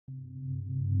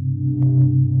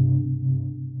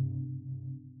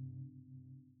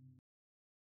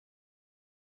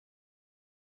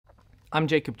I'm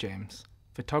Jacob James,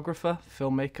 photographer,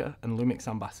 filmmaker and LUMIX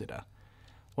Ambassador.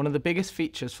 One of the biggest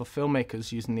features for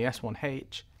filmmakers using the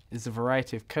S1H is the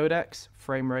variety of codecs,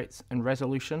 frame rates and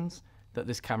resolutions that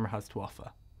this camera has to offer.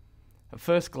 At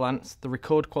first glance, the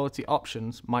record quality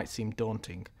options might seem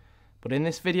daunting, but in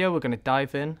this video we're going to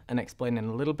dive in and explain in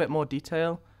a little bit more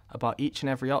detail about each and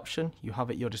every option you have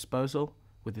at your disposal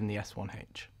within the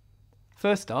S1H.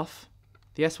 First off,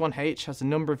 the S1H has a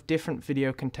number of different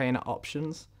video container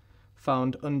options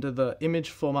found under the image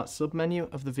format submenu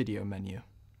of the video menu.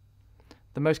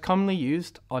 The most commonly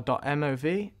used are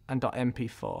 .mov and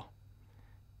 .mp4.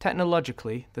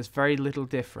 Technologically, there's very little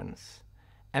difference.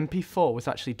 MP4 was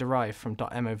actually derived from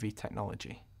 .mov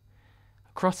technology.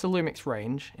 Across the LUMIX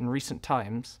range, in recent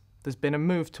times, there's been a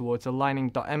move towards aligning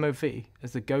 .mov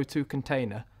as the go-to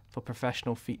container for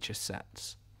professional feature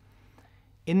sets.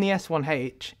 In the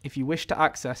S1H, if you wish to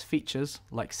access features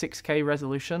like 6K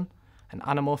resolution and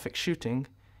anamorphic shooting,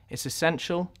 it's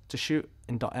essential to shoot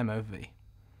in .mov.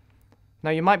 Now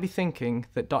you might be thinking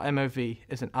that .mov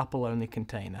is an Apple-only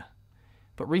container,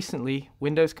 but recently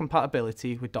Windows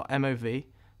compatibility with .mov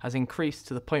has increased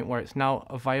to the point where it's now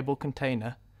a viable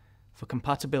container for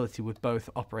compatibility with both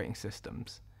operating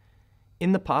systems.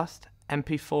 In the past,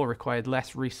 MP4 required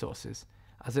less resources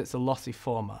as it's a lossy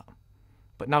format,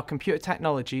 but now computer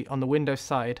technology on the Windows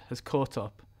side has caught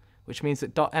up, which means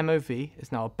that .mov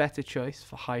is now a better choice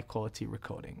for high quality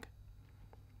recording.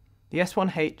 The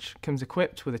S1H comes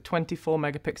equipped with a 24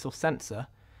 megapixel sensor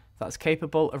that's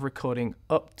capable of recording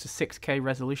up to 6K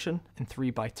resolution in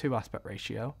 3:2 aspect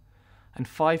ratio and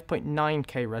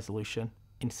 5.9K resolution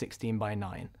in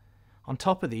 16:9. On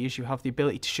top of these, you have the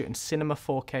ability to shoot in Cinema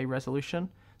 4K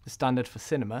resolution, the standard for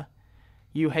cinema,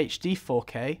 UHD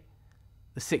 4K,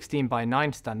 the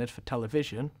 16:9 standard for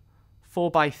television,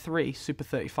 4:3 Super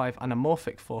 35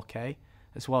 anamorphic 4K,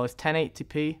 as well as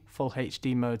 1080p Full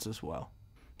HD modes as well.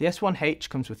 The S1H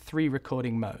comes with 3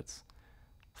 recording modes.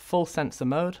 Full sensor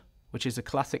mode, which is a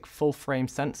classic full frame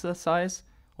sensor size,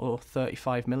 or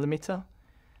 35mm.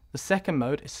 The second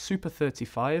mode is Super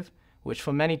 35, which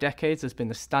for many decades has been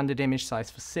the standard image size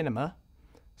for cinema.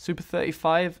 Super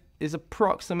 35 is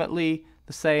approximately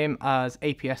the same as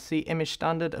APS-C image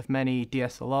standard of many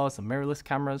DSLRs and mirrorless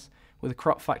cameras, with a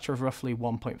crop factor of roughly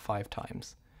 1.5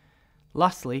 times.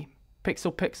 Lastly,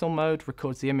 pixel-pixel mode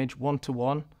records the image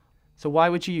 1:1, so why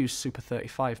would you use Super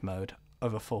 35 mode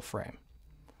over full frame?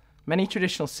 Many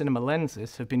traditional cinema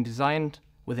lenses have been designed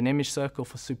with an image circle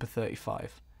for Super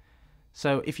 35.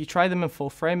 So if you try them in full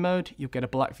frame mode, you'll get a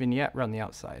black vignette around the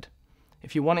outside.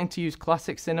 If you're wanting to use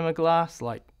classic cinema glass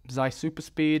like Zeiss Super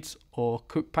Speeds or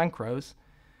Cooke Panchros,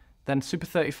 then Super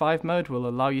 35 mode will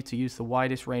allow you to use the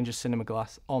widest range of cinema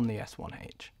glass on the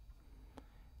S1H.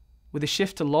 With a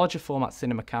shift to larger format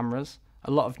cinema cameras, a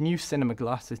lot of new cinema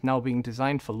glass is now being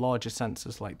designed for larger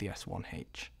sensors like the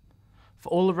S1H. For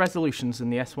all the resolutions in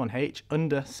the S1H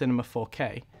under Cinema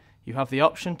 4K, you have the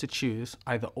option to choose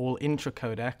either All-intra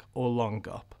codec or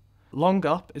Long-GOP.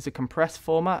 Long-GOP is a compressed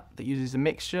format that uses a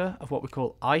mixture of what we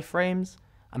call iframes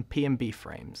and P&B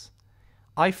frames.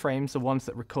 Iframes are ones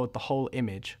that record the whole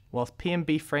image, whilst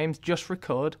P&B frames just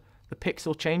record the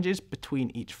pixel changes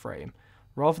between each frame,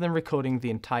 rather than recording the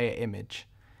entire image.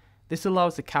 This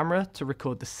allows the camera to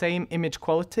record the same image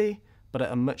quality, but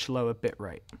at a much lower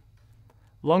bitrate.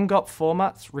 Long-GOP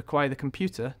formats require the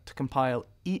computer to compile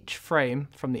each frame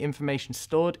from the information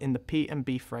stored in the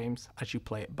P&B frames as you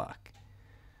play it back.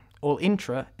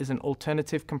 All-intra is an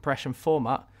alternative compression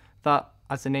format that,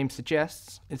 as the name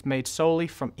suggests, is made solely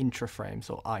from intra frames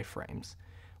or iframes,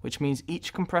 which means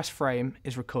each compressed frame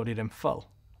is recorded in full.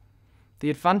 The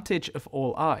advantage of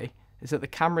All-I is that the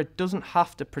camera doesn't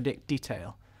have to predict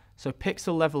detail, so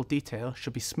pixel level detail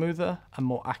should be smoother and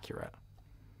more accurate.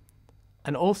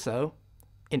 And also,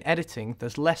 in editing,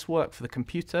 there's less work for the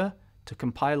computer to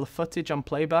compile the footage on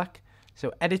playback,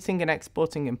 so editing and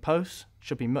exporting in post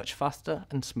should be much faster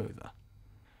and smoother.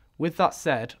 With that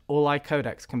said, All-I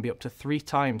codecs can be up to 3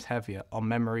 times heavier on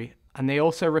memory, and they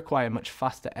also require much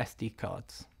faster SD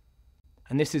cards.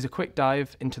 And this is a quick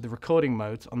dive into the recording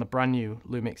modes on the brand new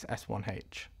LUMIX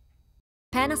S1H.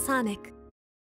 Panasonic.